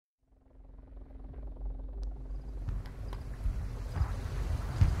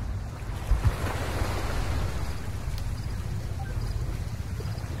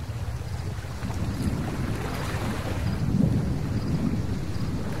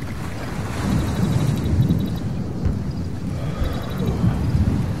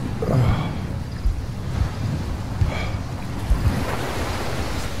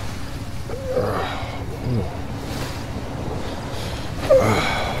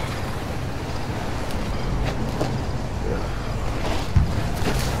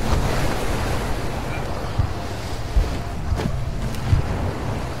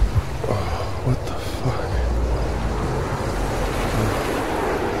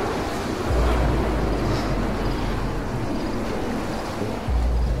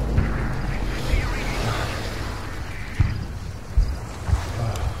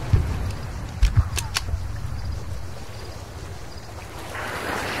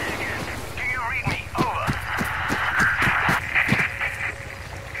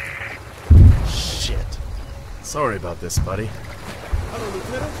Sorry about this, buddy. Hello,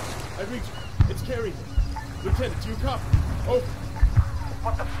 Lieutenant. I reached. It's Carrie. Lieutenant, do you copy? Over.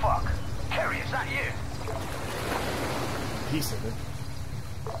 What the fuck? Kerry, is that you? He said it.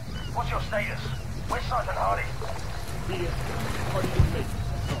 What's your status? Where's Sergeant Hardy? Hardy didn't make it.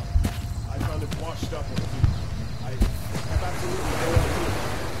 No. I found him washed up on the beach. I have absolutely no idea.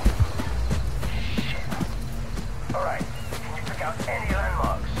 Shit. Alright, can you pick out any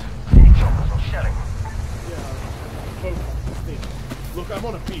landmarks? Any choppers or shelling? Yeah, both, I think. Look, I'm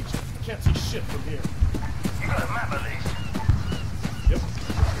on a beach. Can't see shit from here. You got a map at least? Yep.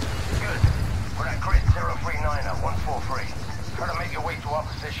 Good. We're at grid 039-143. Try to make your way to our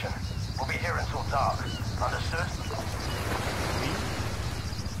position. We'll be here until dark. Understood?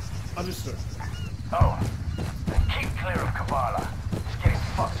 Understood. Oh, then keep clear of Kabbalah. It's getting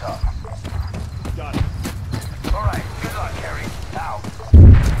fucked up. Got it. Alright, good luck, Kerry. Out.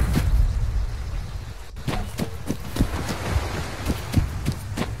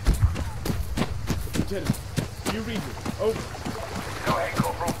 Lieutenant, do you read me? Over. Go ahead,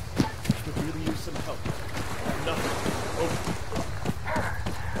 Corporal. Could really use some help. Nothing. Over.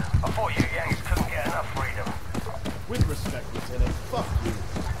 I thought you Yanks couldn't get enough freedom. With respect, Lieutenant, fuck you.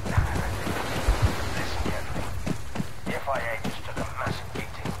 Listen carefully. The FIA just took a massive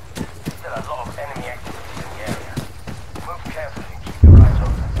beating. Still a lot of enemy activity in the area. Move carefully and keep your eyes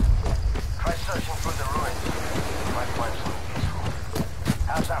open. Try searching through the ruins. You might find something useful.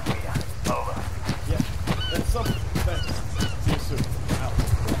 How's that for you? Over. Yeah, that's something. Thanks.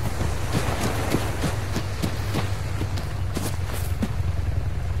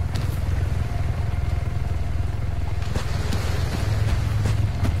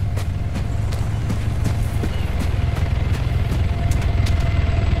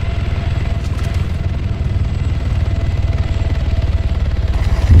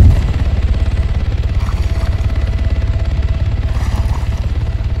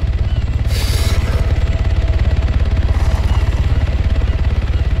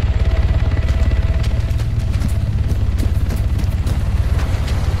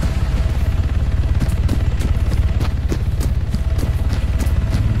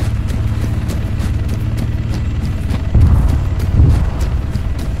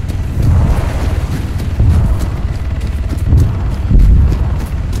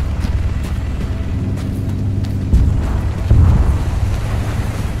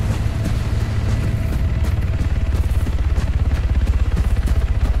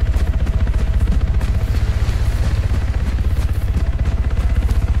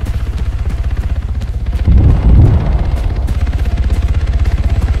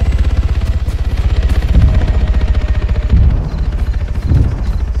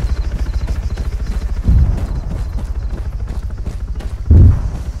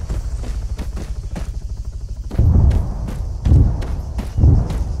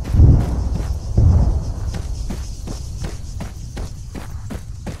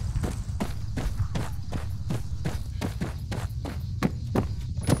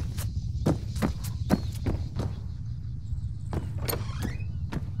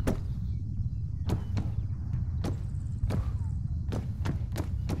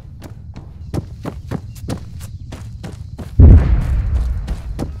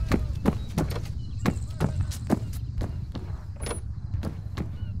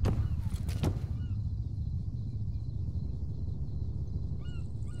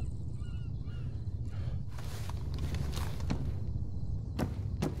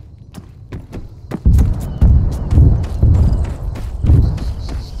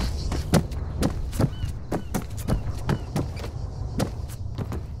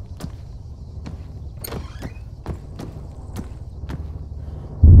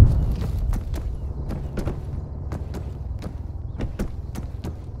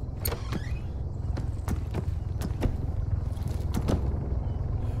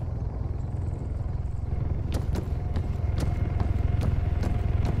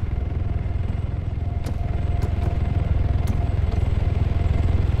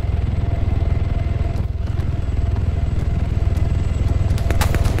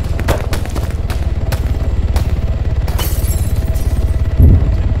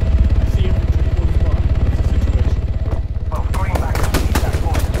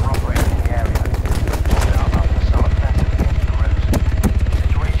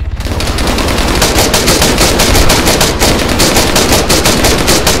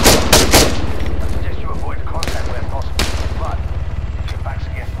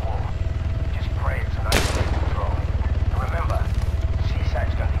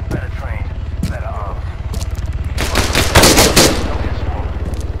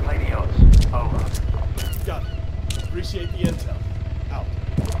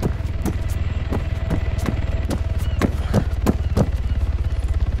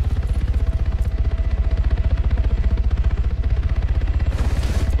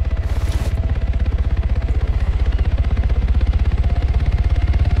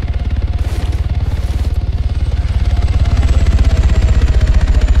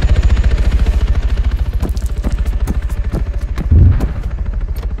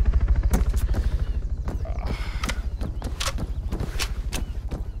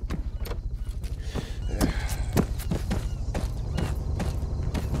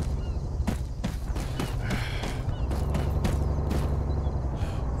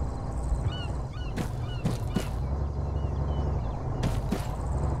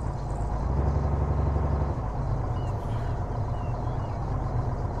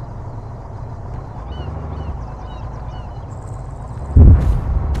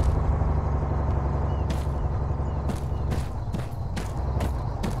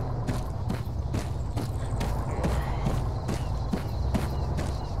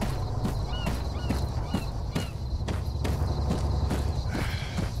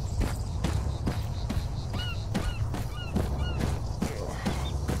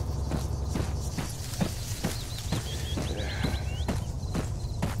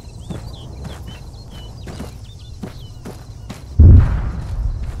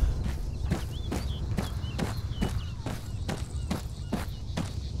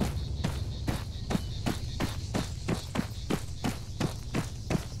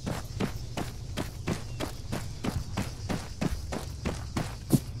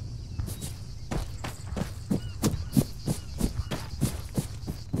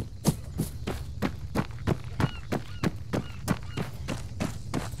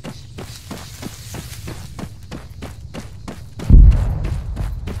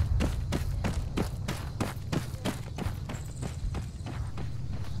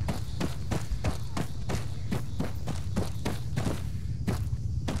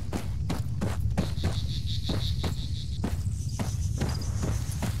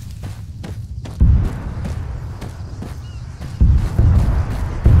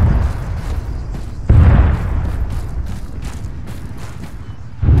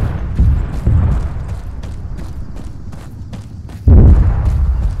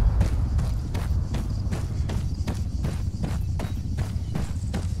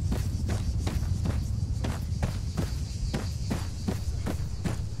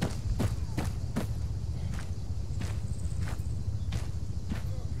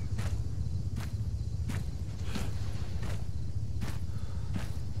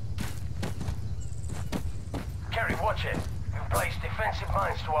 Roger. We've placed defensive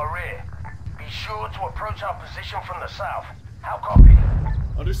mines to our rear. Be sure to approach our position from the south. How copy?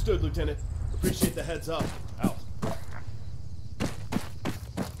 Understood, Lieutenant. Appreciate the heads up. Out.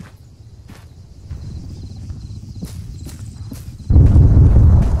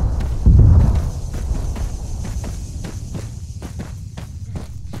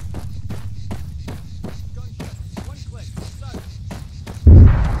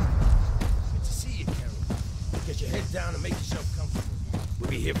 Down and make yourself comfortable. We'll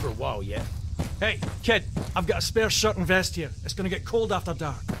be here for a while yet. Hey, kid, I've got a spare shirt and vest here. It's gonna get cold after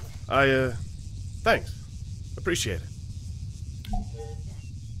dark. Thanks. Appreciate it.